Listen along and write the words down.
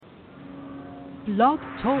Blog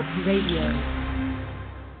Talk Radio.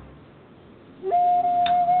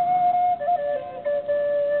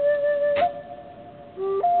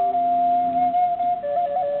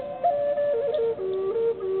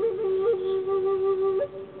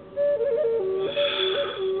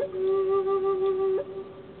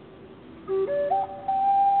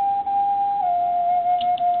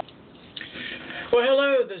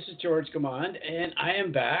 George Gammond, and I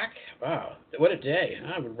am back. Wow, what a day.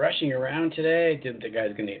 I'm rushing around today. Didn't think I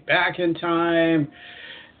was going to get back in time.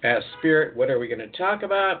 Asked Spirit, what are we going to talk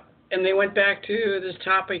about? And they went back to this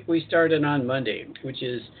topic we started on Monday, which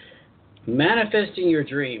is manifesting your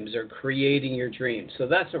dreams or creating your dreams. So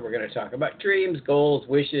that's what we're going to talk about. Dreams, goals,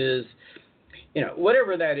 wishes,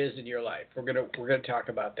 whatever that is in your life. We're going to talk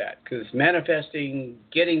about that, because manifesting,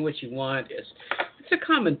 getting what you want, it's a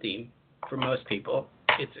common theme for most people.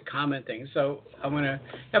 It's a common thing. So I'm going to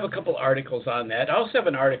have a couple articles on that. I also have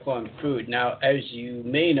an article on food. Now, as you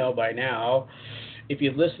may know by now, if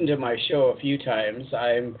you've listened to my show a few times,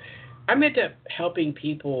 I'm into helping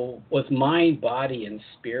people with mind, body, and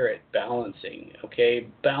spirit balancing, okay?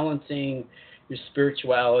 Balancing your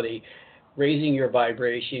spirituality, raising your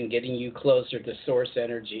vibration, getting you closer to source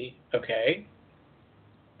energy, okay?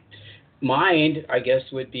 Mind, I guess,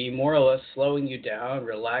 would be more or less slowing you down,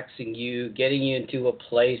 relaxing you, getting you into a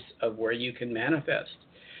place of where you can manifest,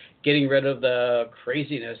 getting rid of the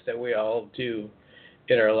craziness that we all do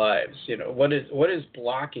in our lives. What is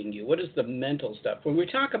blocking you? What is the mental stuff? When we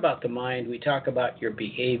talk about the mind, we talk about your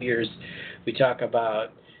behaviors, we talk about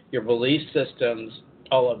your belief systems,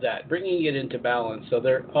 all of that, bringing it into balance so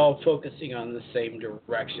they're all focusing on the same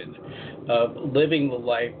direction of living the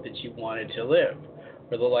life that you wanted to live,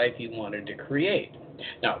 or the life you wanted to create.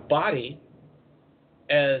 Now, body,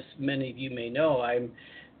 as many of you may know, I'm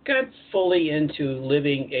kind of fully into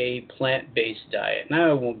living a plant-based diet.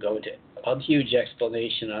 Now, I won't go into a huge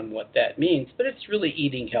explanation on what that means, but it's really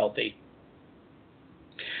eating healthy.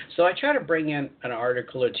 So I try to bring in an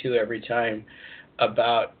article or two every time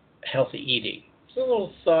about healthy eating. So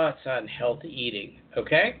little thoughts on healthy eating,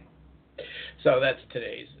 okay? So that's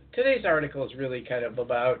today's. Today's article is really kind of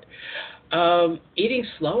about eating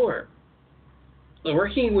slower,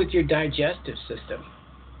 working with your digestive system,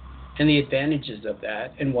 and the advantages of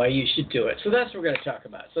that, and why you should do it. So that's what we're going to talk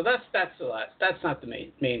about. So that's a lot. That's not the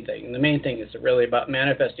main thing. The main thing is really about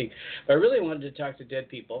manifesting. But I really wanted to talk to dead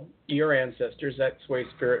people, your ancestors. That's the way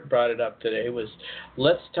Spirit brought it up today. Was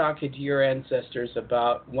let's talk to your ancestors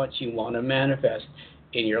about what you want to manifest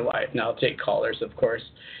in your life. Now, I'll take callers, of course,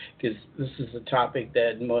 because this is a topic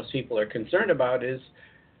that most people are concerned about, is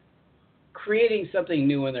creating something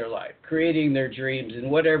new in their life, creating their dreams, and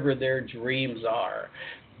whatever their dreams are,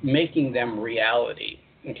 making them reality.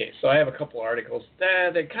 Okay, so I have a couple articles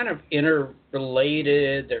that are kind of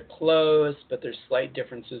interrelated. They're close, but there's slight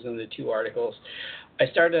differences in the two articles. I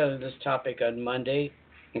started on this topic on Monday,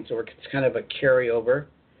 and so it's kind of a carryover.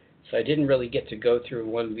 So I didn't really get to go through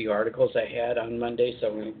one of the articles I had on Monday, so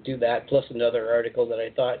I'm going to do that, plus another article that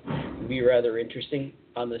I thought would be rather interesting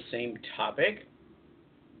on the same topic.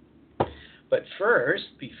 But first,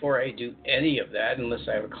 before I do any of that, unless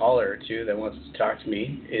I have a caller or two that wants to talk to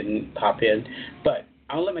me and pop in, but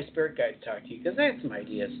I'll let my spirit guides talk to you, because I have some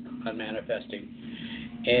ideas on manifesting,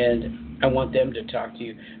 and I want them to talk to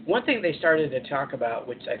you. One thing they started to talk about,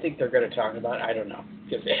 which I think they're going to talk about, I don't know,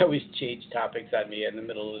 because they always change topics on me in the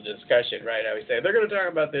middle of the discussion, right? I always say, they're going to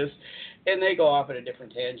talk about this, and they go off at a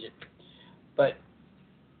different tangent. But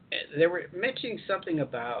they were mentioning something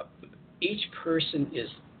about each person is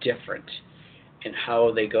different in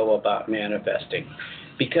how they go about manifesting,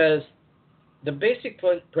 because the basic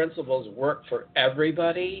principles work for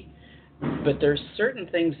everybody, but there's certain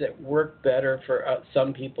things that work better for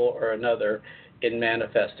some people or another in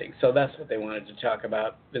manifesting. So that's what they wanted to talk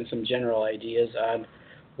about, and some general ideas on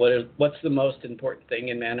what's the most important thing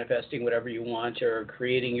in manifesting whatever you want, or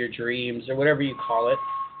creating your dreams, or whatever you call it.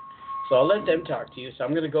 So I'll let them talk to you. So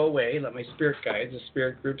I'm going to go away, let my spirit guides, the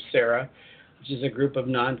spirit group Sarah, which is a group of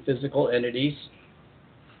non-physical entities,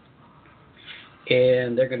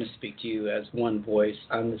 and they're going to speak to you as one voice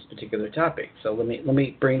on this particular topic. So let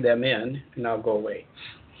me bring them in, and I'll go away.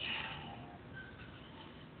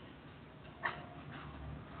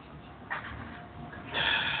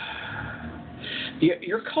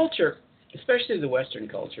 Your culture, especially the Western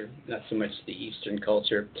culture, not so much the Eastern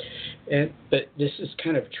culture, but this has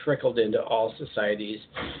kind of trickled into all societies,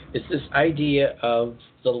 is this idea of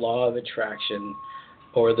the law of attraction,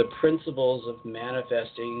 or the principles of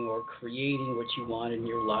manifesting or creating what you want in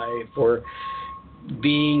your life, or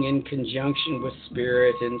being in conjunction with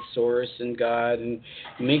Spirit and Source and God, and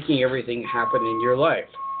making everything happen in your life.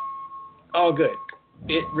 all good.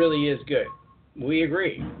 It really is good. We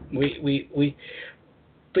agree.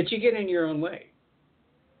 But you get in your own way.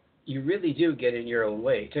 You really do get in your own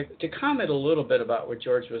way. To comment a little bit about what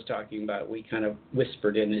George was talking about, we kind of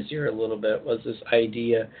whispered in his ear a little bit, was this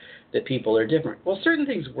idea that people are different. Well, certain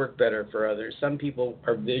things work better for others. Some people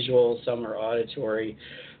are visual, some are auditory,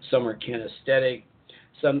 some are kinesthetic.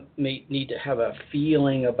 Some may need to have a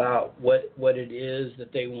feeling about what it is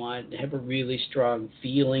that they want, have a really strong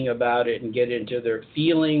feeling about it and get into their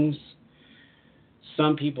feelings.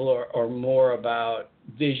 Some people are more about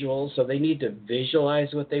visual, so they need to visualize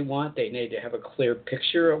what they want. They need to have a clear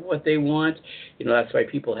picture of what they want. That's why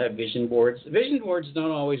people have vision boards. Vision boards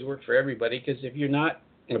don't always work for everybody, because if you're not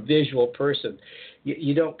a visual person,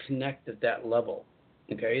 you don't connect at that level.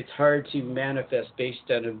 Okay, it's hard to manifest based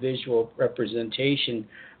on a visual representation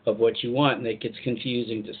of what you want, and it gets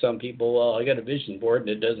confusing to some people. Well, I got a vision board and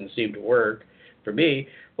it doesn't seem to work for me.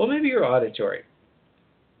 Well, maybe you're auditory.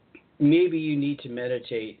 Maybe you need to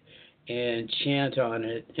meditate and chant on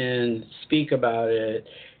it and speak about it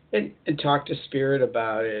and talk to spirit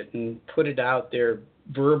about it and put it out there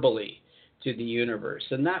verbally to the universe.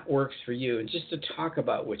 And that works for you. And just to talk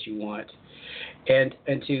about what you want and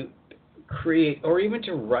to create, or even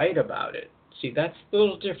to write about it. See, that's a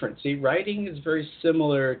little different. See, writing is very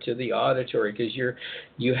similar to the auditory, because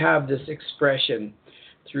you have this expression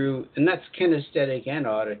through, and that's kinesthetic and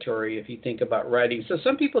auditory if you think about writing. So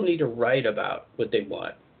some people need to write about what they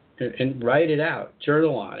want and write it out,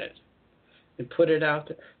 journal on it, and put it out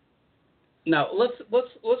there. Now let's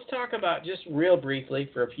talk about, just real briefly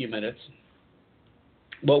for a few minutes,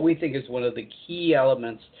 what we think is one of the key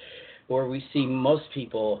elements where we see most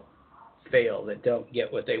people fail, that don't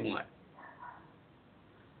get what they want.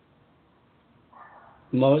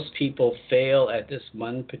 Most people fail at this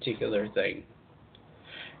one particular thing.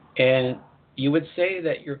 And you would say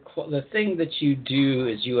that the thing that you do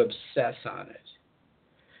is you obsess on it.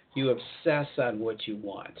 You obsess on what you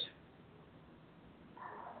want.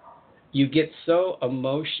 You get so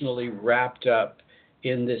emotionally wrapped up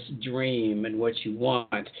in this dream and what you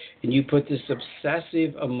want, and you put this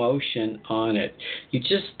obsessive emotion on it. You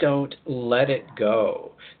just don't let it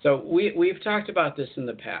go. So we've talked about this in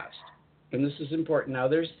the past, and this is important. Now,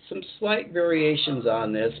 there's some slight variations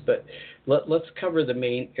on this, but let's cover the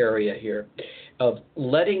main area here of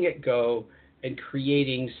letting it go and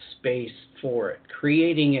creating space for it,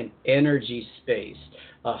 creating an energy space,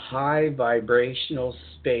 a high vibrational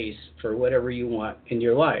space for whatever you want in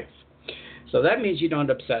your life. So that means you don't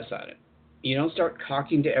obsess on it. You don't start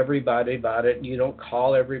talking to everybody about it. You don't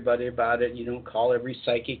call everybody about it. You don't call every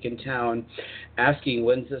psychic in town asking,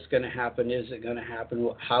 when's this going to happen? Is it going to happen?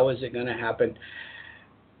 How is it going to happen?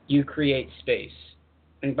 You create space.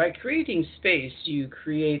 And by creating space, you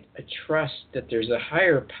create a trust that there's a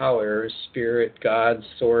higher power, spirit, God,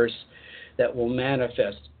 source, that will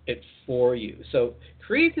manifest it for you. So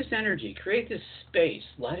create this energy, create this space,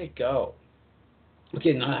 let it go.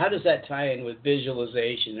 Okay, now how does that tie in with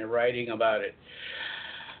visualization and writing about it?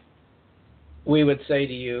 We would say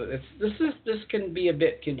to you, this can be a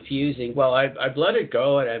bit confusing. Well, I've let it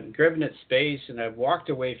go, and I've given it space, and I've walked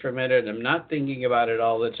away from it, and I'm not thinking about it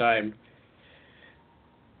all the time.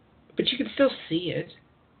 But you can still see it.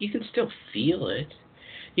 You can still feel it.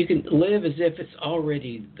 You can live as if it's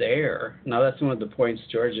already there. Now, that's one of the points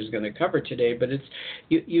George is going to cover today, but it's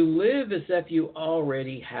you live as if you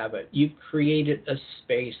already have it. You've created a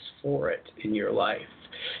space for it in your life.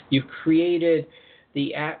 You've created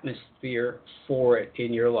the atmosphere for it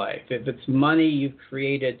in your life. If it's money, you've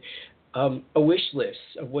created a wish list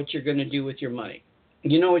of what you're going to do with your money.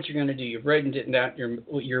 You know what you're going to do. You've written it down,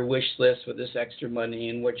 your wish list with this extra money,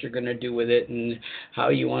 and what you're going to do with it and how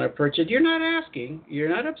you want to purchase it. You're not asking. You're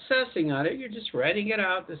not obsessing on it. You're just writing it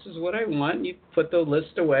out. This is what I want. You put the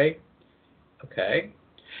list away. Okay?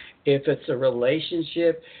 If it's a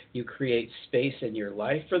relationship, you create space in your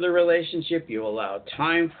life for the relationship. You allow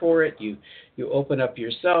time for it. You open up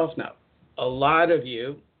yourself. Now, a lot of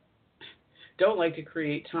you don't like to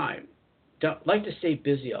create time. Don't like to stay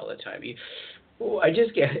busy all the time. I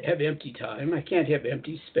just can't have empty time. I can't have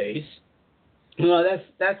empty space. Well,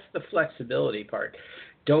 that's the flexibility part.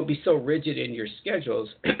 Don't be so rigid in your schedules.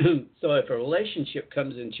 So if a relationship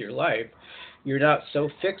comes into your life, you're not so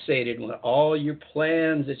fixated with all your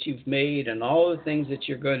plans that you've made and all the things that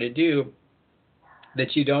you're going to do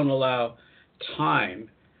that you don't allow time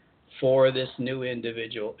for this new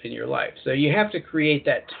individual in your life. So you have to create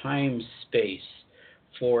that time space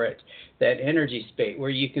for it, that energy space where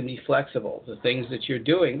you can be flexible. The things that you're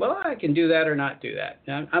doing, well, I can do that or not do that.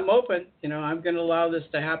 Now, I'm open. I'm going to allow this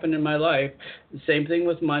to happen in my life. The same thing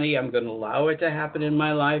with money. I'm going to allow it to happen in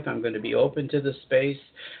my life. I'm going to be open to the space.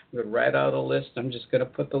 I'm going to write out a list. I'm just going to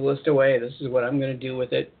put the list away. This is what I'm going to do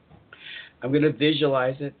with it. I'm going to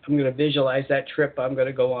visualize it. I'm going to visualize that trip I'm going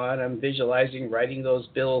to go on. I'm visualizing writing those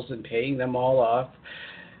bills and paying them all off.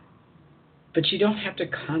 But you don't have to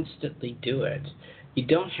constantly do it. You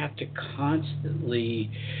don't have to constantly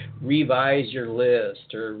revise your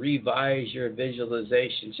list or revise your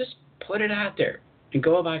visualization. Just put it out there and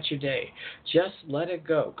go about your day. Just let it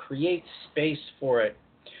go. Create space for it.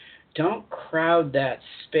 Don't crowd that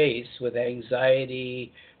space with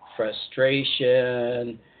anxiety,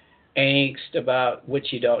 frustration, angst about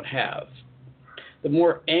what you don't have. The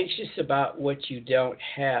more anxious about what you don't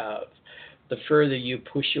have, the further you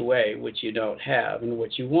push away what you don't have and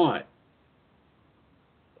what you want.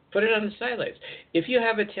 Put it on the sidelines. If you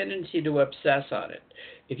have a tendency to obsess on it,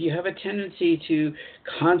 if you have a tendency to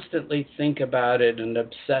constantly think about it in an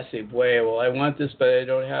obsessive way, well, I want this, but I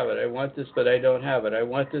don't have it. I want this, but I don't have it. I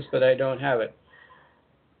want this, but I don't have it.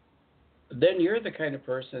 Then you're the kind of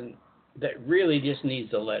person that really just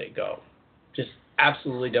needs to let it go. Just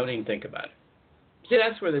absolutely don't even think about it. See,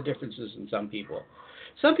 that's where the difference is in some people.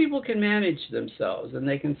 Some people can manage themselves, and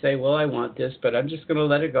they can say, well, I want this, but I'm just going to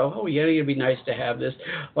let it go. Oh, yeah, it'd be nice to have this.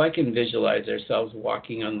 Oh, I can visualize ourselves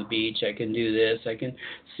walking on the beach. I can do this. I can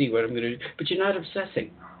see what I'm going to do. But you're not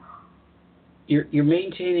obsessing. You're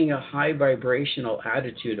maintaining a high vibrational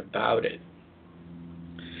attitude about it.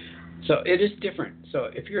 So it is different. So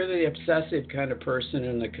if you're the obsessive kind of person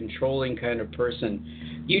and the controlling kind of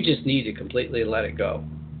person, you just need to completely let it go.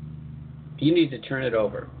 You need to turn it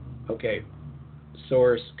over. Okay.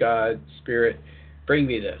 Source, God, Spirit, bring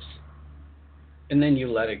me this. And then you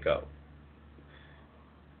let it go.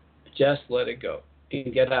 Just let it go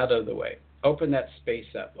and get out of the way. Open that space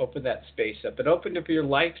up. Open that space up. And open up your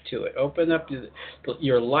life to it. Open up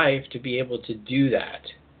your life to be able to do that.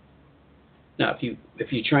 Now,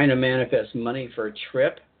 if you're trying to manifest money for a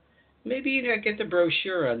trip, maybe you get the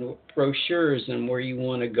brochures and where you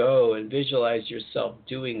want to go and visualize yourself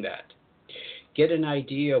doing that. Get an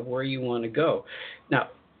idea of where you want to go. Now,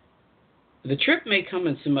 the trip may come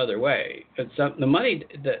in some other way. The money,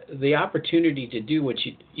 the opportunity to do what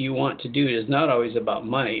you want to do is not always about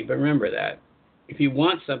money. But remember that. If you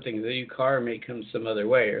want something, the new car may come some other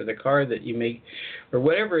way, or the car that you make, or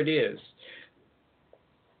whatever it is.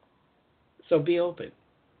 So be open.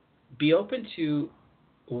 Be open to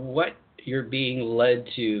what you're being led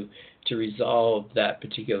to resolve that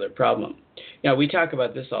particular problem. Now, we talk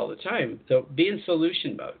about this all the time. So be in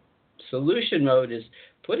solution mode. Solution mode is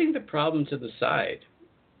putting the problem to the side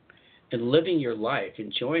and living your life,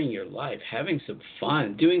 enjoying your life, having some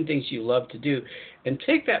fun, doing things you love to do, and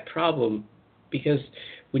take that problem, because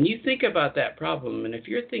when you think about that problem, and if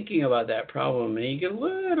you're thinking about that problem and you get a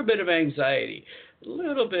little bit of anxiety, a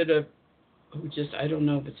little bit of I don't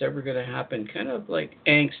know if it's ever going to happen, kind of like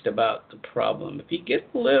angst about the problem. If you get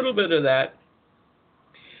a little bit of that,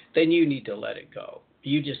 then you need to let it go.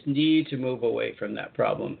 You just need to move away from that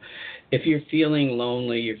problem. If you're feeling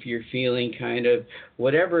lonely, if you're feeling kind of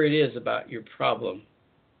whatever it is about your problem,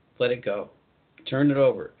 let it go. Turn it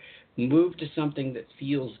over. Move to something that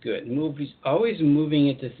feels good. Always moving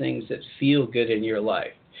into things that feel good in your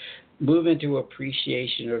life. Move into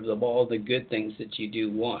appreciation of all the good things that you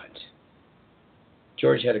do want.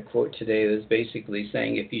 George had a quote today that's basically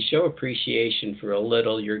saying, if you show appreciation for a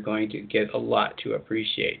little, you're going to get a lot to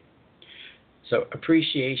appreciate. So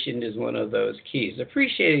appreciation is one of those keys.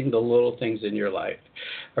 Appreciating the little things in your life.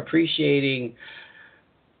 Appreciating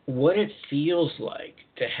what it feels like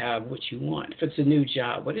to have what you want. If it's a new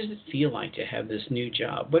job, what does it feel like to have this new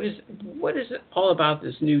job? What is it all about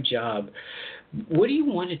this new job? What do you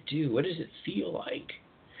want to do? What does it feel like?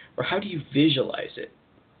 Or how do you visualize it?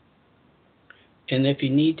 And if you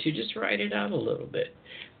need to, just write it out a little bit.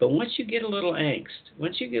 But once you get a little angst,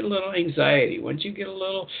 once you get a little anxiety, once you get a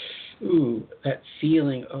little, that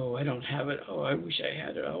feeling, oh, I don't have it, oh, I wish I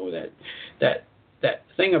had it, oh, that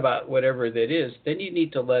thing about whatever that is, then you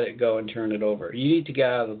need to let it go and turn it over. You need to get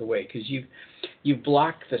out of the way because you've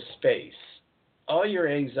blocked the space. All your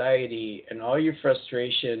anxiety and all your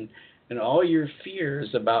frustration and all your fears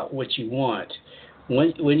about what you want,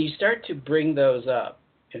 when you start to bring those up,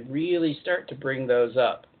 and really start to bring those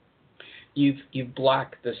up, you've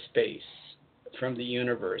blocked the space from the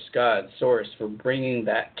universe, God, Source, for bringing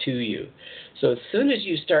that to you. So as soon as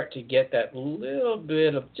you start to get that little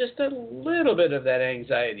bit of, just a little bit of that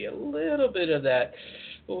anxiety, a little bit of that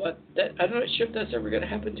Well, I'm not sure if that's ever going to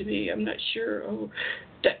happen to me. I'm not sure. Oh,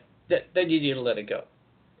 then you need to let it go.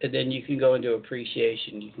 And then you can go into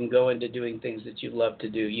appreciation. You can go into doing things that you love to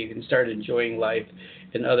do. You can start enjoying life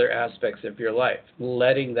in other aspects of your life,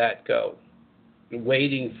 letting that go,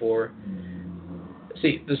 waiting for.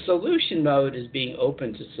 See, the solution mode is being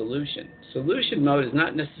open to solution. Solution mode is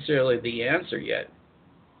not necessarily the answer yet,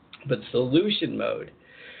 but solution mode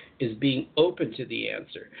is being open to the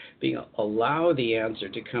answer, allow the answer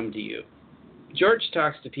to come to you. George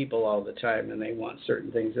talks to people all the time, and they want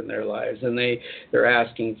certain things in their lives, and they're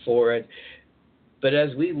asking for it. But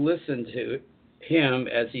as we listen to him,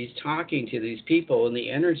 as he's talking to these people, and the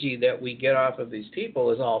energy that we get off of these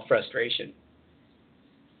people is all frustration,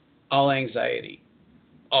 all anxiety,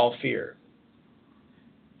 all fear.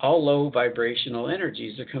 All low vibrational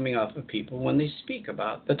energies are coming off of people when they speak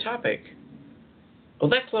about the topic. Well,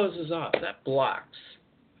 that closes off. That blocks.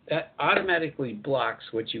 That automatically blocks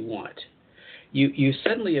what you want. You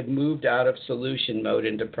suddenly have moved out of solution mode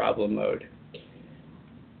into problem mode.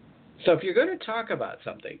 So if you're going to talk about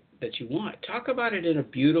something that you want, talk about it in a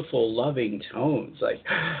beautiful, loving tones. Like,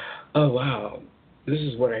 oh, wow, this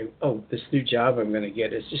new job I'm going to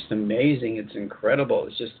get is just amazing. It's incredible.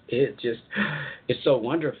 It's so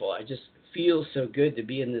wonderful. I just feel so good to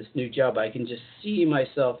be in this new job. I can just see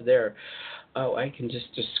myself there. Oh, I can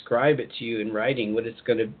just describe it to you in writing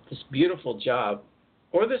this beautiful job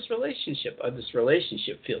or this relationship. Oh, this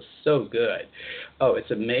relationship feels so good. Oh,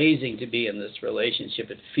 it's amazing to be in this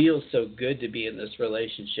relationship. It feels so good to be in this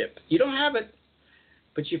relationship. You don't have it,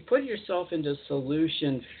 but you put yourself into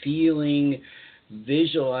solution, feeling,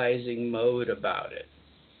 visualizing mode about it.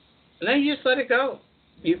 And then you just let it go.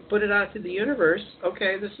 You put it out to the universe.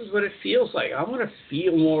 Okay, this is what it feels like. I want to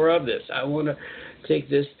feel more of this. I want to take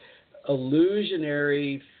this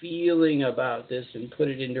illusionary feeling about this and put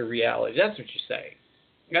it into reality. That's what you're saying.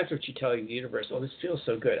 That's what you're telling the universe. Oh, this feels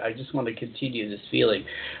so good. I just want to continue this feeling,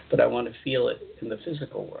 but I want to feel it in the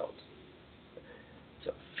physical world.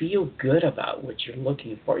 So feel good about what you're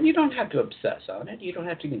looking for. You don't have to obsess on it. You don't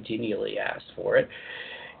have to continually ask for it.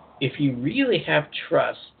 If you really have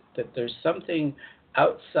trust that there's something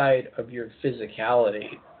outside of your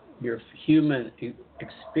physicality, your human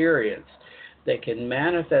experience, that can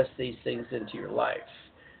manifest these things into your life,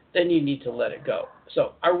 then you need to let it go.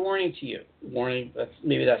 So our warning to you,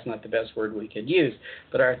 maybe that's not the best word we could use,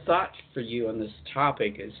 but our thought for you on this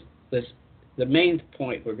topic is this: the main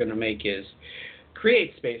point we're going to make is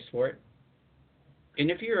create space for it.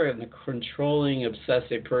 And if you're a controlling,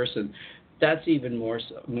 obsessive person, that's even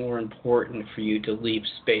more important for you to leave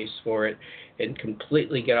space for it and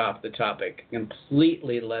completely get off the topic,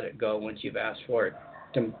 completely let it go once you've asked for it.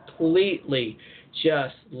 Completely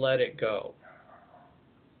just let it go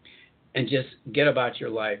and just get about your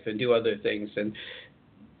life and do other things, and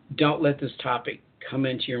don't let this topic come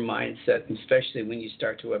into your mindset, and especially when you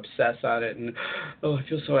start to obsess on it and, oh, I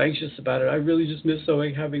feel so anxious about it. I really just miss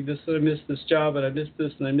having this, and I miss this job, and I miss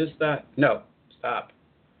this, and I miss that. No, stop.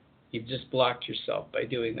 You've just blocked yourself by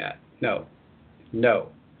doing that. No.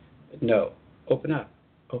 Open up.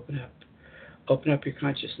 Open up your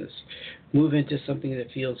consciousness. Move into something that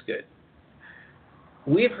feels good.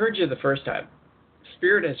 We have heard you the first time.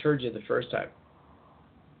 Spirit has heard you the first time.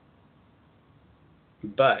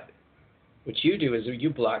 But what you do is you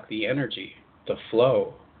block the energy, the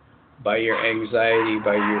flow, by your anxiety,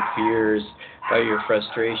 by your fears, by your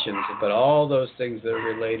frustrations, but all those things that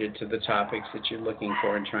are related to the topics that you're looking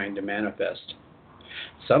for and trying to manifest.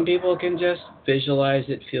 Some people can just visualize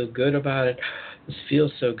it, feel good about it. This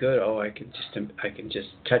feels so good. Oh, I can just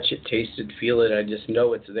touch it, taste it, feel it. I just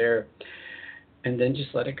know it's there. And then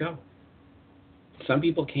just let it go. Some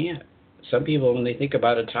people can't. Some people, when they think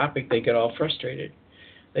about a topic, they get all frustrated.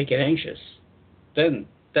 They get anxious. Then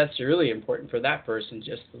that's really important for that person,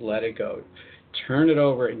 just to let it go. Turn it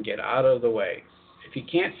over and get out of the way. If you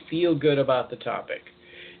can't feel good about the topic,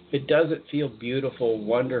 if it doesn't feel beautiful,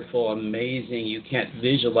 wonderful, amazing, you can't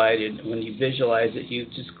visualize it. When you visualize it, you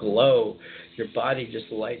just glow. Your body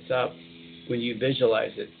just lights up when you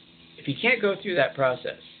visualize it. If you can't go through that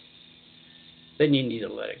process, then you need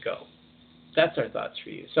to let it go. That's our thoughts for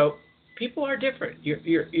you. So people are different.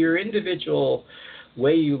 Your individual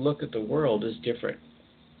way you look at the world is different.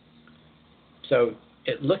 So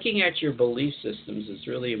looking at your belief systems is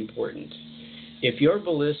really important. If your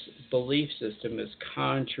belief system is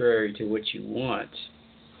contrary to what you want,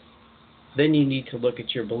 then you need to look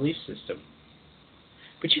at your belief system.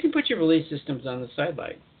 But you can put your belief systems on the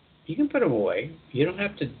sideline. You can put them away. You don't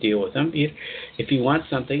have to deal with them. If you want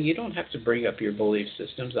something, you don't have to bring up your belief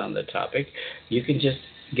systems on the topic. You can just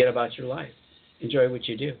get about your life. Enjoy what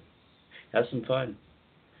you do. Have some fun.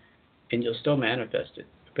 and you'll still manifest it.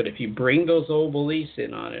 But if you bring those old beliefs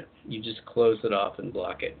in on it, you just close it off and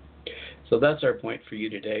block it. So that's our point for you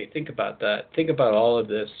today. Think about that. Think about all of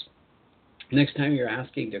this. Next time you're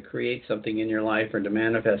asking to create something in your life or to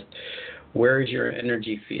manifest, where is your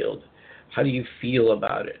energy field? How do you feel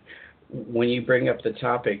about it? When you bring up the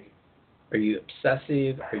topic, are you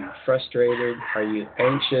obsessive? Are you frustrated? Are you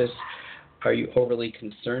anxious? Are you overly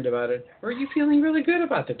concerned about it? Or are you feeling really good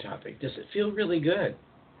about the topic? Does it feel really good?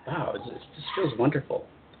 Wow, this feels wonderful.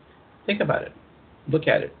 Think about it. Look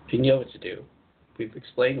at it. You know what to do. We've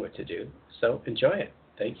explained what to do. So enjoy it.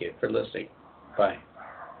 Thank you for listening. Bye.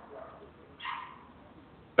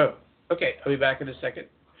 Oh, okay. I'll be back in a second.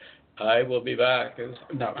 I will be back.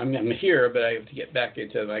 No, I'm here, but I have to get back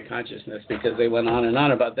into my consciousness because they went on and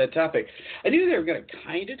on about that topic. I knew they were going to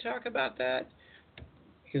kind of talk about that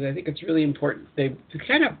because I think it's really important. They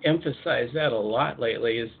kind of emphasize that a lot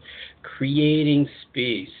lately is creating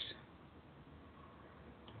space.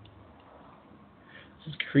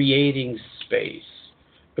 Creating space.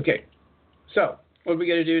 Okay, so what are we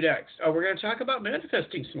going to do next? Oh, we're going to talk about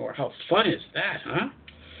manifesting some more. How fun is that, huh?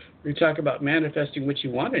 We talk about manifesting what you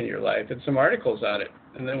want in your life and some articles on it.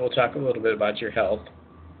 And then we'll talk a little bit about your health.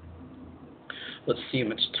 Let's see how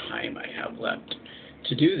much time I have left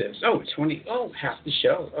to do this. Oh, 20. Oh, half the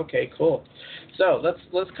show. Okay, cool. So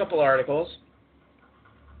let's couple articles.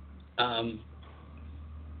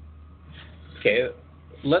 Okay,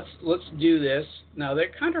 let's do this. Now,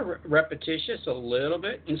 they're kind of repetitious a little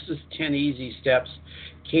bit. This is 10 Easy Steps.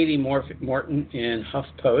 Katie Morton in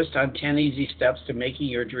HuffPost on 10 Easy Steps to Making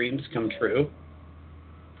Your Dreams Come True.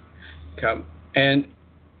 And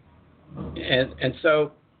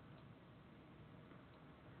so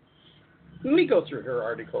let me go through her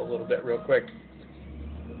article a little bit real quick.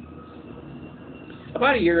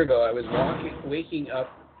 About a year ago, I was waking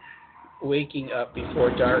up before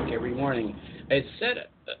dark every morning. I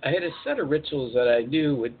had a set of rituals that I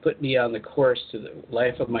knew would put me on the course to the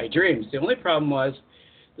life of my dreams. The only problem was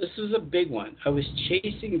this was a big one. I was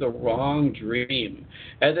chasing the wrong dream.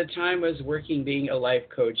 At the time, I was working being a life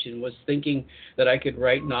coach and was thinking that I could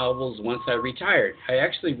write novels once I retired. I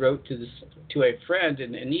actually wrote to a friend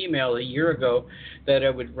in an email a year ago that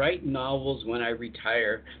I would write novels when I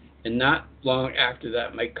retire. And not long after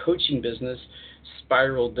that, my coaching business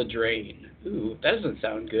spiraled the drain. Ooh, that doesn't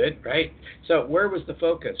sound good, right? So where was the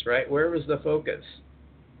focus, right? Where was the focus?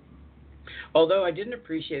 Although I didn't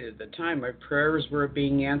appreciate it at the time, my prayers were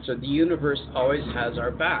being answered. The universe always has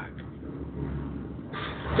our back.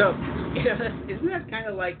 So, isn't that kind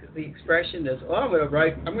of like the expression is, oh, I'm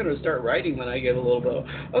going to start writing when I get a little bit.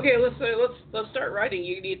 Okay, let's start writing.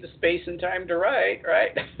 You need the space and time to write,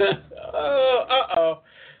 right? Uh-oh.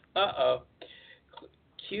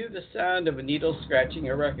 Cue the sound of a needle scratching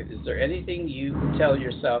a record. Is there anything you tell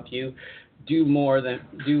yourself you do more than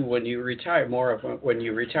do when you retire, more of when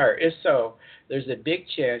you retire? If so, there's a big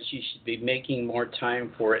chance you should be making more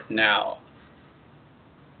time for it now.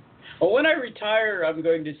 Well, when I retire, I'm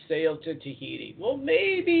going to sail to Tahiti. Well,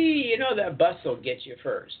 maybe, that bus will get you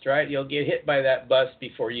first, right? You'll get hit by that bus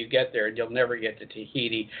before you get there, and you'll never get to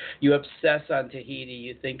Tahiti. You obsess on Tahiti.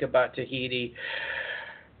 You think about Tahiti.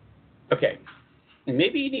 Okay.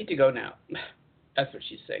 Maybe you need to go now. That's what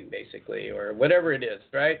she's saying, basically, or whatever it is,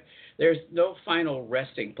 right? There's no final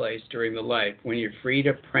resting place during the life when you're free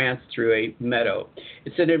to prance through a meadow.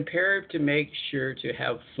 It's an imperative to make sure to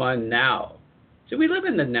have fun now. So we live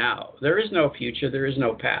in the now. There is no future. There is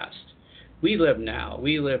no past. We live now.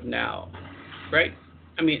 We live now, right?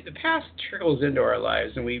 I mean, the past trickles into our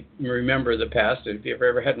lives, and we remember the past. If you've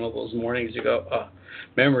ever had one of those mornings, you go, oh,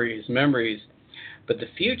 memories. But the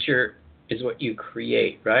future is what you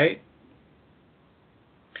create, right?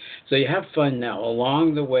 So you have fun now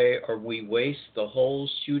along the way, or we waste the whole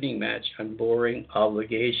shooting match on boring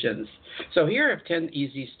obligations. So here are 10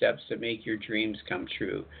 easy steps to make your dreams come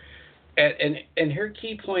true. And her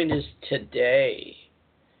key point is today,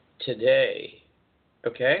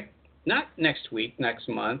 okay? Not next week, next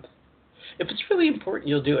month. If it's really important,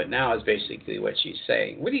 you'll do it now is basically what she's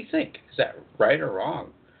saying. What do you think? Is that right or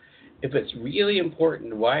wrong? If it's really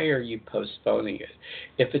important, why are you postponing it?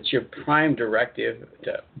 If it's your prime directive,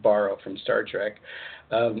 to borrow from Star Trek,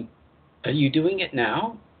 are you doing it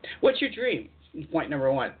now? What's your dream? Point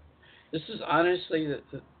number one. This is honestly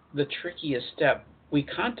the trickiest step. We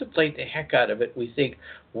contemplate the heck out of it. We think,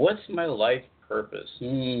 what's my life purpose?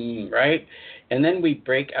 Right? And then we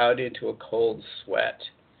break out into a cold sweat.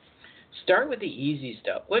 Start with the easy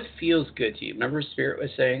stuff. What feels good to you? Remember Spirit was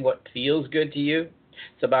saying what feels good to you?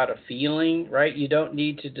 It's about a feeling, right? You don't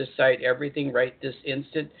need to decide everything right this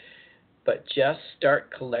instant. but just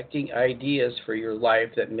start collecting ideas for your life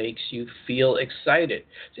that makes you feel excited.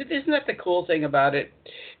 So isn't that the cool thing about it?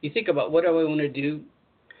 You think about, what do I want to do?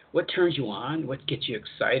 What turns you on? What gets you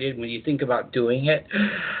excited when you think about doing it?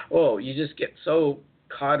 Oh, you just get so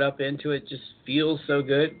caught up into it. Just feels so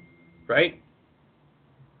good, right?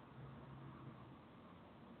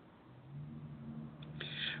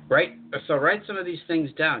 Write so write some of these things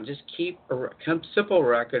down. Just keep a simple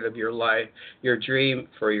record of your life, your dream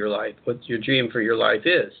for your life, what your dream for your life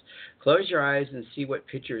is. Close your eyes and see what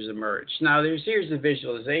pictures emerge. Now, here's the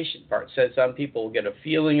visualization part. So some people will get a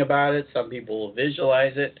feeling about it, some people will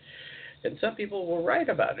visualize it, and some people will write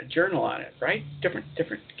about it, journal on it. Right? Different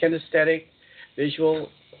kinesthetic, visual,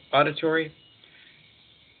 auditory.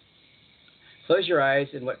 Close your eyes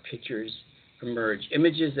and what pictures emerge.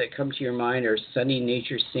 Images that come to your mind are sunny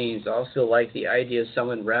nature scenes, also like the idea of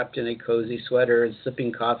someone wrapped in a cozy sweater and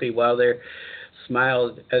sipping coffee while they're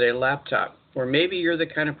smiled at a laptop. Or maybe you're the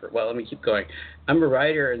kind of well, let me keep going. I'm a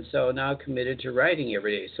writer, and so now committed to writing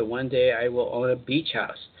every day. So one day I will own a beach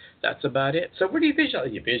house. That's about it. So where do you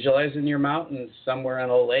visualize? You visualize in your mountains, somewhere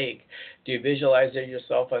on a lake. Do you visualize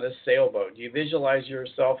yourself on a sailboat? Do you visualize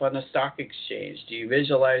yourself on a stock exchange? Do you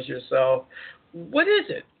visualize yourself? What is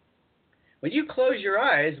it? When you close your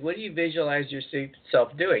eyes, what do you visualize yourself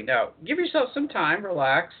doing? Now, give yourself some time,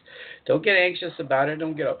 relax. Don't get anxious about it.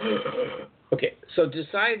 Don't get okay, so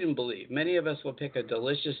decide and believe. Many of us will pick a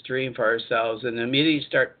delicious dream for ourselves and immediately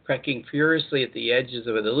start pecking furiously at the edges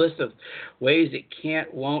of it. The list of ways it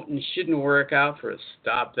can't, won't, and shouldn't work out for us.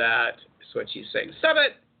 Stop that, is what she's saying. Stop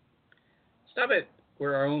it! Stop it!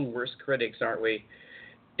 We're our own worst critics, aren't we?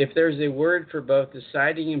 If there's a word for both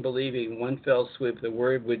deciding and believing in one fell swoop, the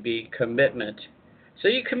word would be commitment. So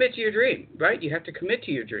you commit to your dream, right? You have to commit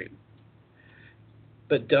to your dream.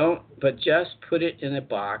 But just put it in a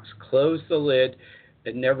box, close the lid,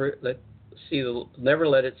 and never let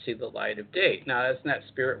it see the light of day. Now, that's not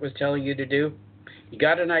Spirit was telling you to do. You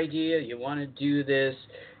got an idea, you want to do this,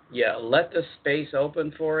 yeah, let the space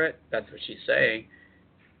open for it. That's what she's saying.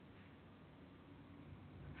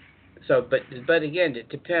 So, but again, it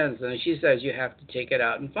depends. And she says you have to take it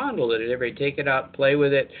out and fondle it. Every take it out, play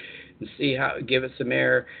with it, and see how. Give it some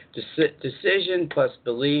air. Decision plus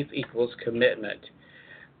belief equals commitment.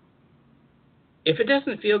 If it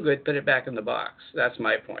doesn't feel good, put it back in the box. That's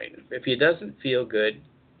my point. If it doesn't feel good,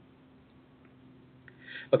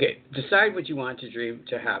 okay, decide what you want to dream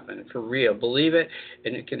to happen for real. Believe it,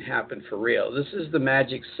 and it can happen for real. This is the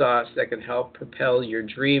magic sauce that can help propel your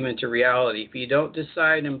dream into reality. If you don't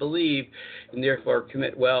decide and believe, and therefore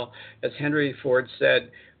commit, well, as Henry Ford said,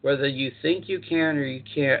 whether you think you can or you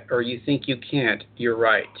can't, or you think you can't, you're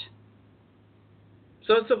right.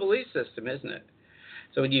 So it's a belief system, isn't it?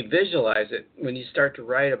 So when you visualize it, when you start to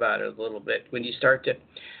write about it a little bit, when you starts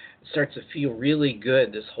to feel really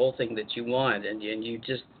good, this whole thing that you want, and you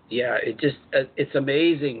just, yeah, it's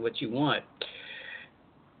amazing what you want.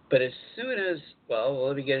 But as soon as, well,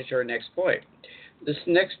 let me get into our next point. This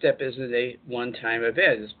next step isn't a one-time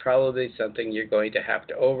event. It's probably something you're going to have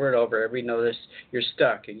to over and over. Every notice you're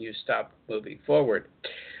stuck and you stop moving forward.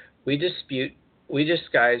 We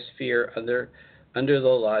disguise fear under the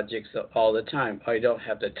logics all the time. I don't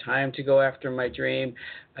have the time to go after my dream.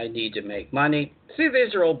 I need to make money. See,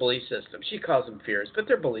 these are old belief systems. She calls them fears, but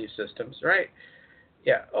they're belief systems, right?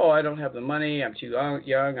 Yeah. Oh, I don't have the money. I'm too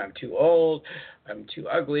young. I'm too old. I'm too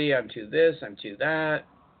ugly. I'm too this. I'm too that.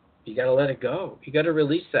 You got to let it go. You got to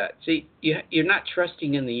release that. See, you're not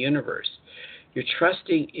trusting in the universe. You're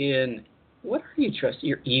trusting in, what are you trusting?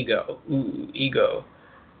 Your ego. Ooh, ego.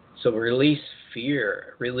 So release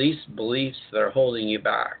fear. Release beliefs that are holding you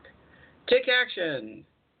back. Take action.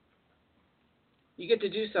 You get to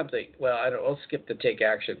do something. Well, I'll skip the take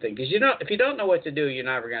action thing, because if you don't know what to do, you're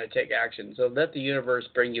never going to take action. So let the universe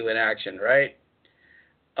bring you in action, right?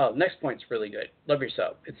 Oh, next point's really good. Love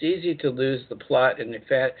yourself. It's easy to lose the plot in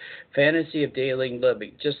the fantasy of daily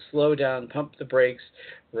living. Just slow down, pump the brakes,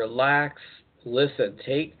 relax, listen,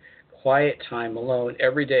 take quiet time alone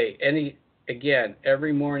every day.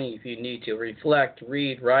 Every morning if you need to. Reflect,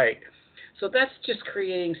 read, write. So that's just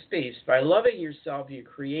creating space. By loving yourself, you're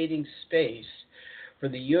creating space for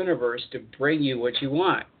the universe to bring you what you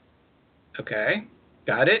want. Okay?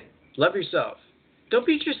 Got it? Love yourself. Don't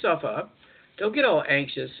beat yourself up. Don't get all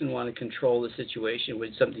anxious and want to control the situation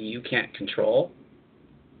with something you can't control.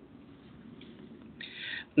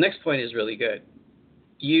 Next point is really good.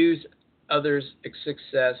 Use others'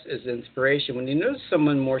 success as inspiration. When you notice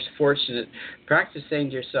someone more fortunate, practice saying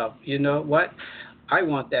to yourself, you know what? I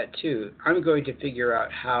want that too. I'm going to figure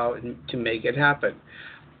out how to make it happen.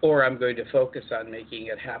 or I'm going to focus on making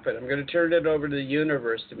it happen. I'm going to turn it over to the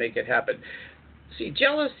universe to make it happen. See,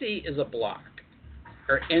 jealousy is a block,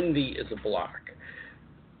 or envy is a block.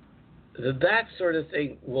 That sort of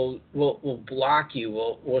thing will block you,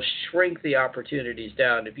 will shrink the opportunities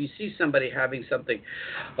down. If you see somebody having something,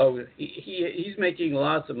 oh, he's making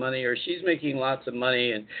lots of money or she's making lots of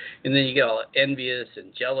money, and then you get all envious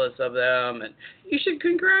and jealous of them, and you should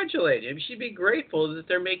congratulate them. You should be grateful that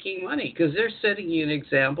they're making money because they're setting you an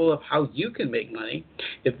example of how you can make money.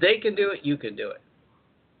 If they can do it, you can do it,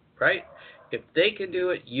 right? If they can do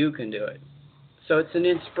it, you can do it. So it's an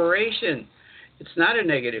inspiration. It's not a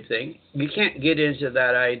negative thing. You can't get into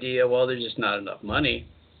that idea, well, there's just not enough money.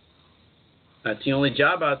 That's the only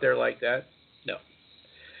job out there like that. No.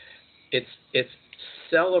 It's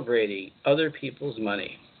celebrating other people's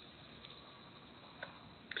money.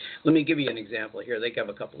 Let me give you an example here. They have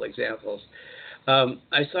a couple examples.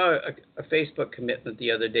 I saw a Facebook commitment the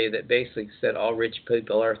other day that basically said all rich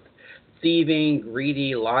people are thieving,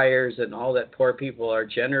 greedy, liars, and all that poor people are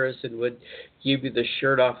generous and would give you the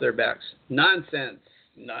shirt off their backs. Nonsense.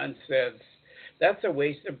 Nonsense. That's a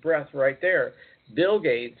waste of breath right there. Bill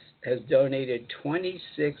Gates has donated $26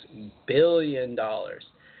 billion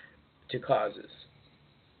to causes.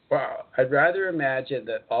 Wow. I'd rather imagine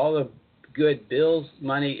that all the good Bill's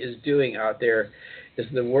money is doing out there is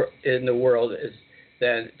in the world is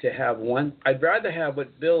than to have one. I'd rather have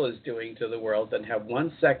what Bill is doing to the world than have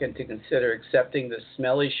 1 second to consider accepting the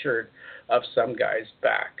smelly shirt of some guy's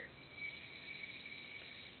back.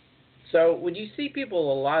 So when you see people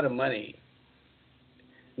with a lot of money,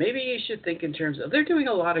 maybe you should think in terms of they're doing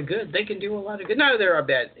a lot of good. They can do a lot of good. Now there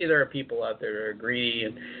are people out there that are greedy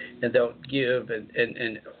and don't give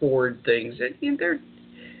and hoard things. And they're,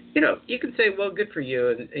 you can say, well, good for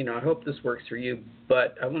you, and I hope this works for you.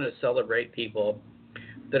 But I want to celebrate people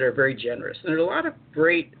that are very generous. And there are a lot of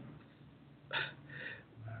great,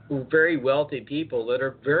 very wealthy people that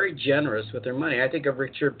are very generous with their money. I think of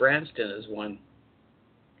Richard Branson as one.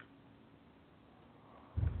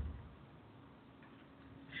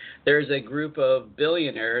 There's a group of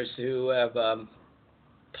billionaires who have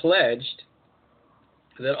pledged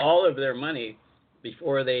that all of their money,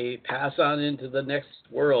 before they pass on into the next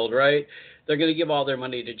world, right, they're going to give all their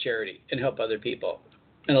money to charity and help other people.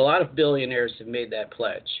 And a lot of billionaires have made that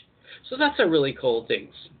pledge. So that's a really cool thing.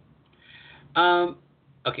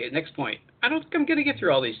 Okay, next point. I don't think I'm going to get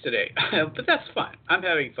through all these today, but that's fine. I'm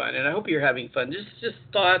having fun, and I hope you're having fun. Just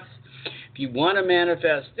thoughts. If you want to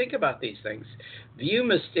manifest, think about these things. View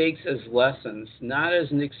mistakes as lessons, not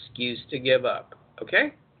as an excuse to give up.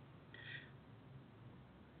 Okay?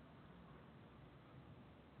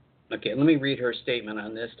 Okay, let me read her statement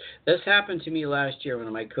on this. This happened to me last year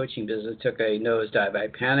when my coaching business took a nosedive. I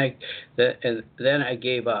panicked, and then I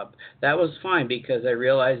gave up. That was fine because I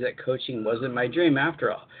realized that coaching wasn't my dream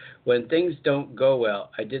after all. When things don't go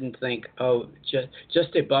well, I didn't think, oh,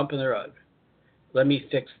 just a bump in the road. Let me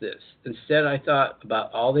fix this. Instead, I thought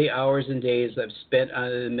about all the hours and days I've spent on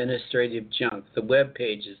administrative junk, the web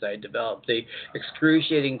pages I developed, the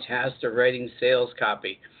excruciating task of writing sales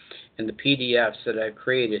copy, and the PDFs that I've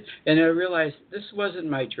created. And I realized this wasn't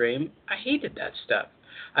my dream. I hated that stuff.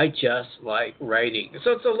 I just like writing.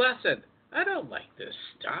 So it's a lesson. I don't like this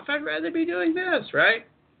stuff. I'd rather be doing this, right?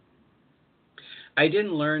 I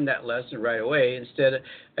didn't learn that lesson right away. Instead,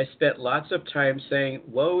 I spent lots of time saying,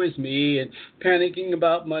 woe is me, and panicking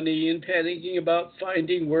about money, and panicking about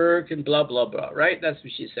finding work, and blah, blah, blah, right? That's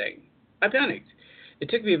what she's saying. I panicked. It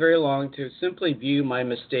took me very long to simply view my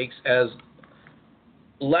mistakes as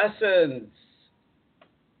lessons.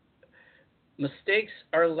 Mistakes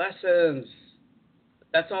are lessons.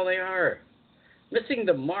 That's all they are. Missing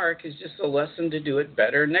the mark is just a lesson to do it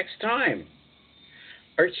better next time.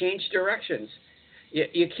 Or change directions.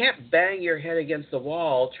 You can't bang your head against the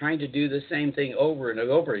wall trying to do the same thing over and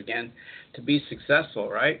over again to be successful,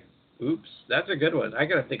 right? Oops, that's a good one. I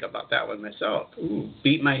got to think about that one myself. Ooh,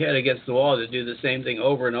 beat my head against the wall to do the same thing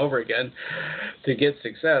over and over again to get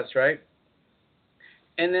success, right?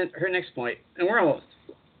 And then her next point, and we're almost,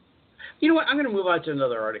 you know what, I'm going to move on to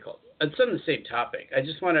another article. It's on the same topic. I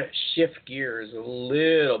just want to shift gears a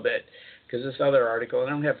little bit because this other article, I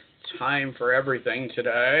don't have time for everything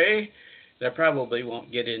today. I probably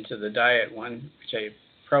won't get into the diet one, which I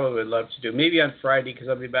probably would love to do. Maybe on Friday, because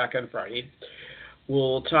I'll be back on Friday.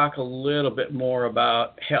 We'll talk a little bit more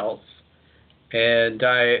about health and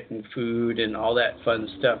diet and food and all that fun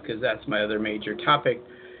stuff, because that's my other major topic.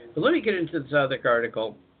 But let me get into this other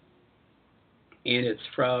article, and it's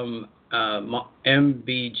from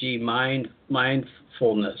MBG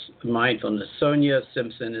mindfulness. Sonia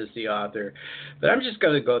Simpson is the author, but I'm just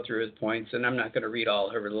going to go through his points, and I'm not going to read all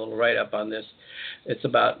her little write-up on this. It's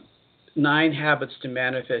about 9 habits to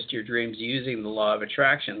manifest your dreams using the law of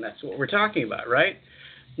attraction. That's what we're talking about, right?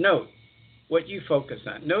 Note what you focus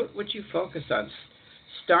on. Note what you focus on.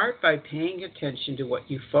 Start by paying attention to what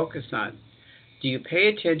you focus on. Do you pay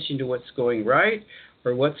attention to what's going right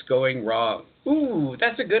or what's going wrong? Ooh,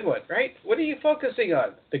 that's a good one, right? What are you focusing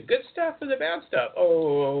on? The good stuff or the bad stuff?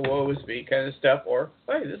 Oh, woe is me kind of stuff. Or,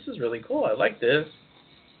 hey, this is really cool. I like this.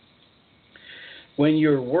 When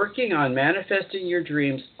you're working on manifesting your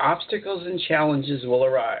dreams, obstacles and challenges will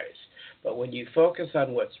arise. But when you focus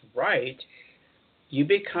on what's right, you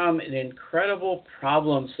become an incredible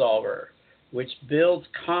problem solver, which builds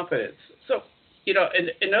confidence. So,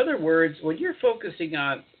 in other words, when you're focusing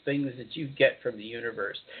on things that you get from the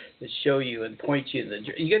universe that show you and point you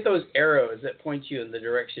you get those arrows that point you in the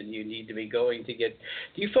direction you need to be going to get.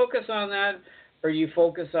 Do you focus on that, or you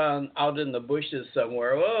focus on out in the bushes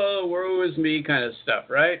somewhere? Oh, woe is me kind of stuff,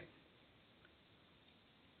 right?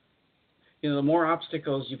 The more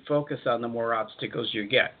obstacles you focus on, the more obstacles you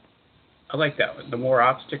get. I like that one. The more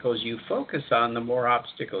obstacles you focus on, the more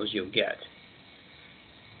obstacles you'll get.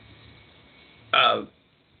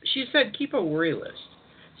 She said, keep a worry list.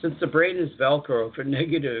 Since the brain is Velcro for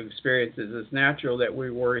negative experiences, it's natural that we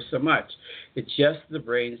worry so much. It's just the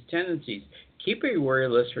brain's tendencies. Keep a worry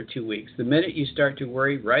list for 2 weeks. The minute you start to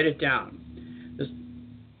worry, write it down.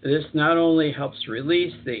 This not only helps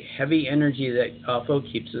release the heavy energy that also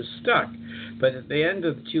keeps us stuck, but at the end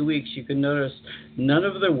of the 2 weeks, you can notice none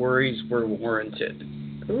of the worries were warranted.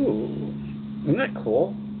 Ooh, isn't that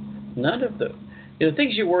cool? None of the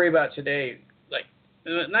things you worry about today, like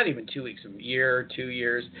not even 2 weeks, a year, 2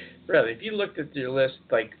 years. Really, if you looked at your list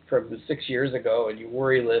like from 6 years ago and you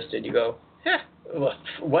worry list and you go,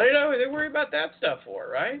 what did I worry about that stuff for,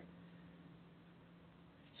 right?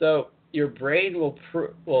 So your brain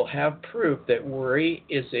will have proof that worry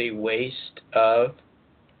is a waste of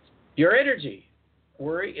your energy.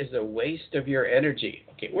 Worry is a waste of your energy.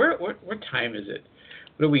 Okay, what time is it?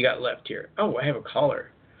 What do we got left here? Oh, I have a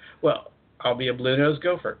caller. Well, I'll be a blue-nosed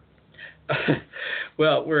gopher.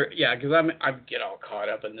 Well, because I get all caught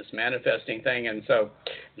up in this manifesting thing, and so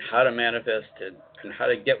how to manifest and how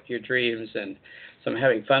to get your dreams, and so I'm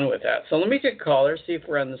having fun with that. So let me get a caller, see if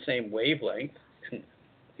we're on the same wavelength.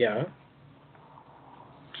 Yeah.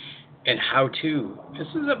 And how to. This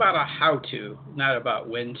is about a how to, not about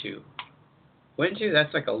when to. When to,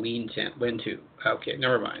 that's like a lean tent. When to. Okay,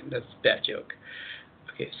 never mind. That's a bad joke.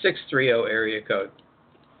 Okay, 630 area code.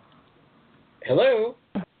 Hello.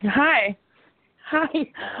 Hi. Hi.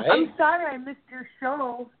 I'm sorry I missed your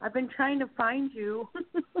show. I've been trying to find you.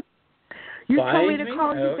 You told me to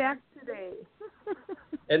call you back today.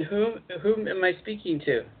 And whom am I speaking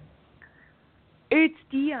to? It's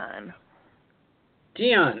Dion.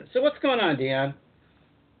 Dion. So what's going on, Dion?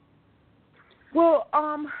 Well,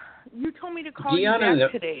 you told me to call you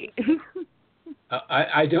back today.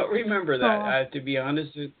 I don't remember that. I have to be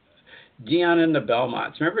honest with Dion and the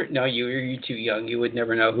Belmonts. Remember? No, you're too young. You would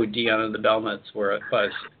never know who Dion and the Belmonts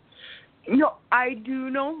was. No, I do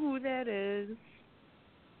know who that is.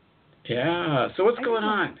 Yeah. So what's going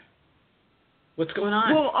on? What's going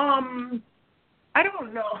on? Well, I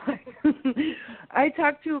don't know. I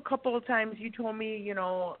talked to you a couple of times. You told me,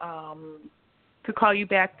 to call you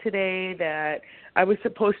back today, that I was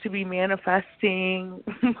supposed to be manifesting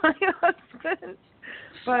my husband.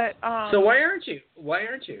 But so why aren't you?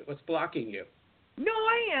 What's blocking you? No,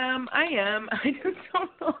 I am. I just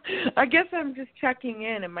don't know. I guess I'm just checking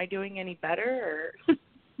in. Am I doing any better? Or?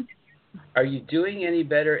 Are you doing any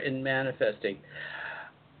better in manifesting?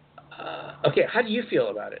 Okay, how do you feel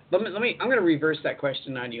about it? Let me. I'm going to reverse that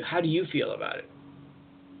question on you. How do you feel about it?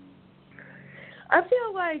 I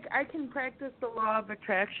feel like I can practice the law of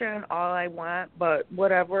attraction all I want, but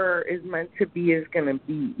whatever is meant to be is going to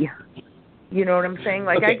be. You know what I'm saying?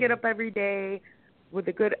 Like, okay. I get up every day with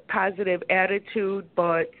a good, positive attitude,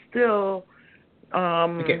 but still,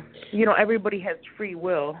 everybody has free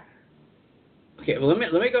will. Okay, well, let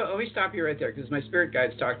me stop you right there, because my spirit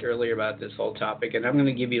guides talked earlier about this whole topic, and I'm going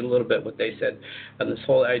to give you a little bit what they said on this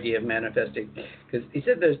whole idea of manifesting. Because they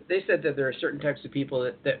said that there are certain types of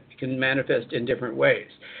people that can manifest in different ways.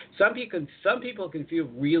 Some people can feel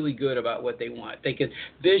really good about what they want. They can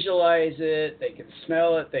visualize it, they can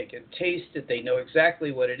smell it, they can taste it, they know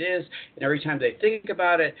exactly what it is, and every time they think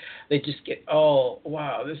about it, they just get, oh,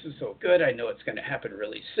 wow, this is so good, I know it's going to happen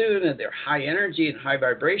really soon, and they're high energy and high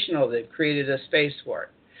vibrational, they've created a space for it.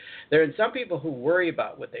 There are some people who worry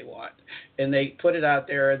about what they want, and they put it out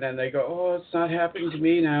there, and then they go, "Oh, it's not happening to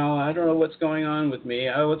me now. I don't know what's going on with me.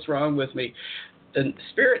 Oh, what's wrong with me?" And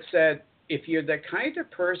Spirit said, if you're the kind of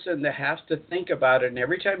person that has to think about it, and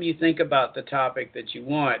every time you think about the topic that you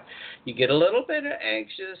want, you get a little bit of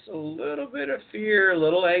anxious, a little bit of fear, a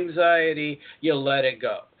little anxiety, you let it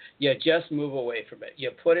go. You just move away from it.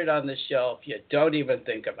 You put it on the shelf. You don't even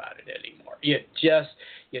think about it anymore. You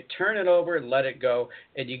turn it over and let it go,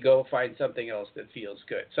 and you go find something else that feels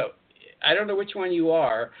good. So I don't know which one you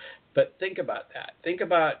are, but think about that. Think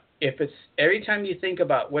about if it's every time you think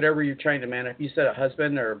about whatever you're trying to manifest, you said a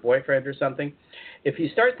husband or a boyfriend or something. If you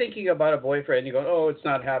start thinking about a boyfriend, you go, "Oh, it's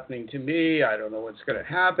not happening to me. I don't know what's going to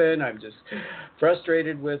happen. I'm just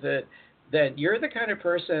frustrated with it." Then you're the kind of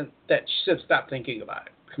person that should stop thinking about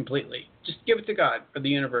it completely. Just give it to God or the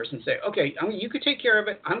universe and say, "Okay, you could take care of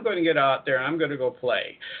it. I'm going to get out there. I'm going to go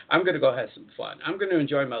play. I'm going to go have some fun. I'm going to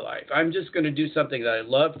enjoy my life. I'm just going to do something that I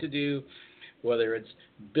love to do, whether it's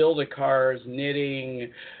build a cars,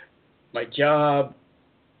 knitting, my job,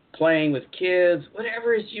 playing with kids,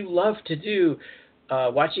 whatever it is you love to do,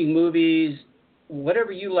 watching movies,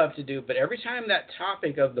 whatever you love to do." But every time that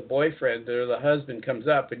topic of the boyfriend or the husband comes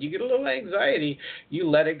up and you get a little anxiety, you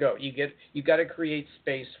let it go. You got to create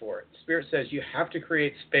space for it. Spirit says you have to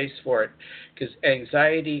create space for it because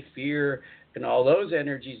anxiety, fear, and all those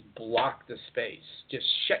energies block the space, just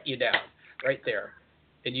shut you down right there,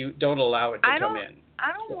 and you don't allow it to come in.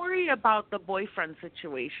 I don't worry about the boyfriend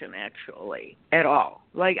situation actually at all.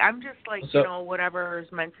 Like I'm just like, whatever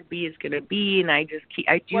is meant to be is going to be, and I do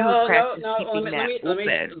practice keeping that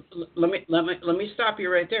open. Let me stop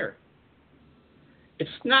you right there. It's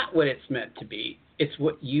not what it's meant to be. It's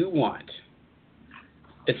what you want.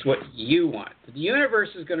 It's what you want. The universe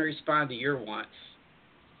is going to respond to your wants.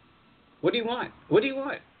 What do you want? What do you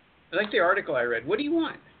want? I like the article I read. What do you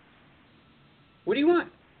want? What do you want?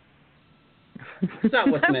 It's not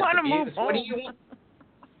what's meant to be. What do you want?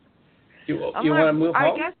 You want to move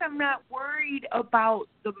home? I guess I'm not worried about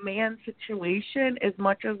the man situation as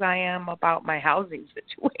much as I am about my housing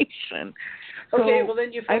situation. Okay, well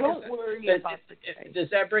then you focus. I don't worry about the Does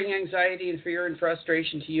that bring anxiety and fear and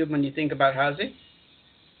frustration to you when you think about housing?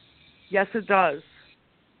 Yes, it does.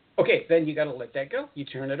 Okay, then you got to let that go. You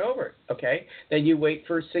turn it over. Okay, then you wait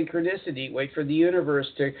for synchronicity. Wait for the universe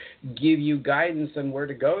to give you guidance on where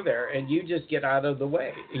to go there, and you just get out of the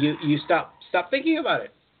way. You stop thinking about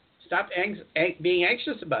it. Stop being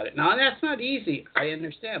anxious about it. Now that's not easy. I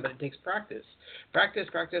understand, but it takes practice. Practice.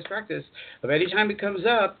 Of any time it comes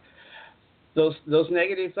up, those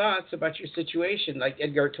negative thoughts about your situation, like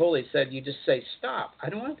Edgar Tolle said, you just say, "Stop. I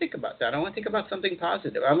don't want to think about that. I want to think about something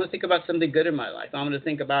positive. I want to think about something good in my life. I want to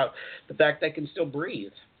think about the fact that I can still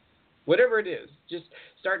breathe." Whatever it is, just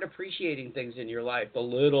start appreciating things in your life, the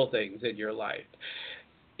little things in your life.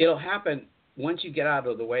 It'll happen once you get out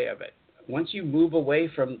of the way of it. Once you move away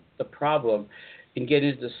from the problem and get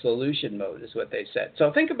into solution mode is what they said.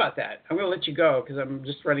 So think about that. I'm going to let you go because I'm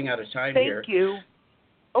just running out of time here. Thank you.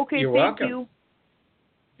 Okay, You're thank welcome. you.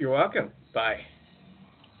 You're welcome. Bye.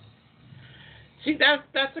 See,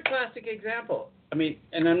 that's a classic example. I mean,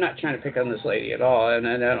 and I'm not trying to pick on this lady at all, and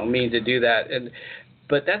I don't mean to do that.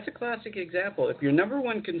 But that's a classic example. If your number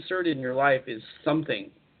one concern in your life is something,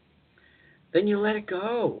 then you let it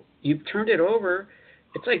go. You've turned it over.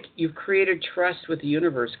 It's like you've created trust with the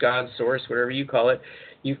universe, God, source, whatever you call it.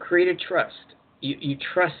 You've created trust. You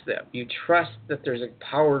trust them. You trust that there's a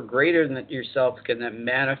power greater than yourself can then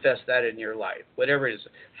manifest that in your life, whatever it is,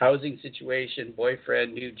 housing situation,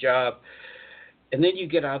 boyfriend, new job, and then you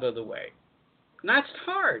get out of the way. And that's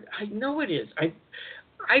hard. I know it is.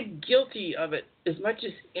 I'm guilty of it as much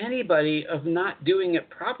as anybody of not doing it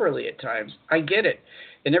properly at times. I get it.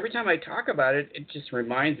 And every time I talk about it, it just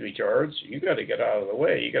reminds me, George, you got to get out of the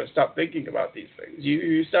way. You got to stop thinking about these things.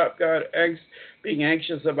 You stop being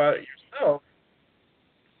anxious about it yourself.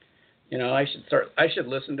 I should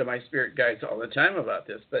listen to my spirit guides all the time about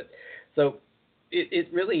this. But so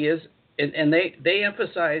it really is, and they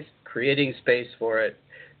emphasize creating space for it,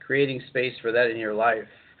 creating space for that in your life.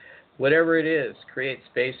 Whatever it is, create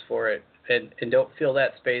space for it, and don't fill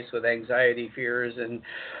that space with anxiety, fears, and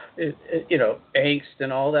angst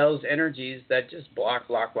and all those energies that just block.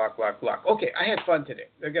 Okay, I had fun today.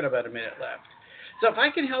 I've got about a minute left. So if I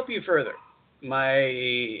can help you further,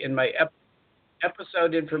 my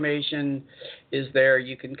episode information is there.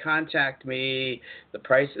 You can contact me. The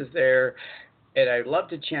price is there. and I'd love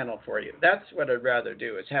to channel for you. That's what I'd rather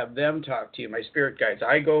do, is have them talk to you, my spirit guides.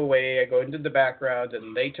 I go away, I go into the background,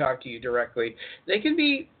 and they talk to you directly. They're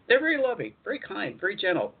very loving, very kind, very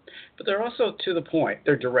gentle, but they're also to the point.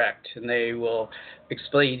 They're direct, and they will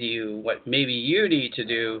explain to you what maybe you need to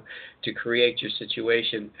do to create your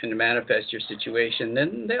situation and to manifest your situation.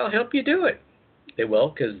 Then they'll help you do it. They will,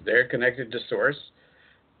 because they're connected to Source.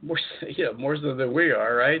 More so than we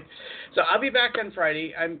are, right? So I'll be back on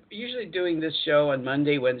Friday. I'm usually doing this show on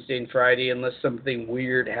Monday, Wednesday, and Friday, unless something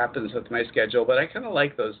weird happens with my schedule. But I kind of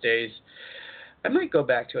like those days. I might go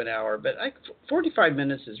back to an hour, but 45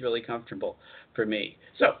 minutes is really comfortable for me.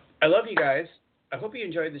 So I love you guys. I hope you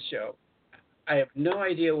enjoyed the show. I have no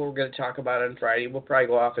idea what we're going to talk about on Friday. We'll probably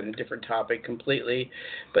go off on a different topic completely.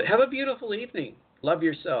 But have a beautiful evening. Love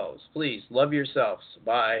yourselves. Please, love yourselves.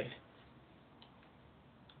 Bye.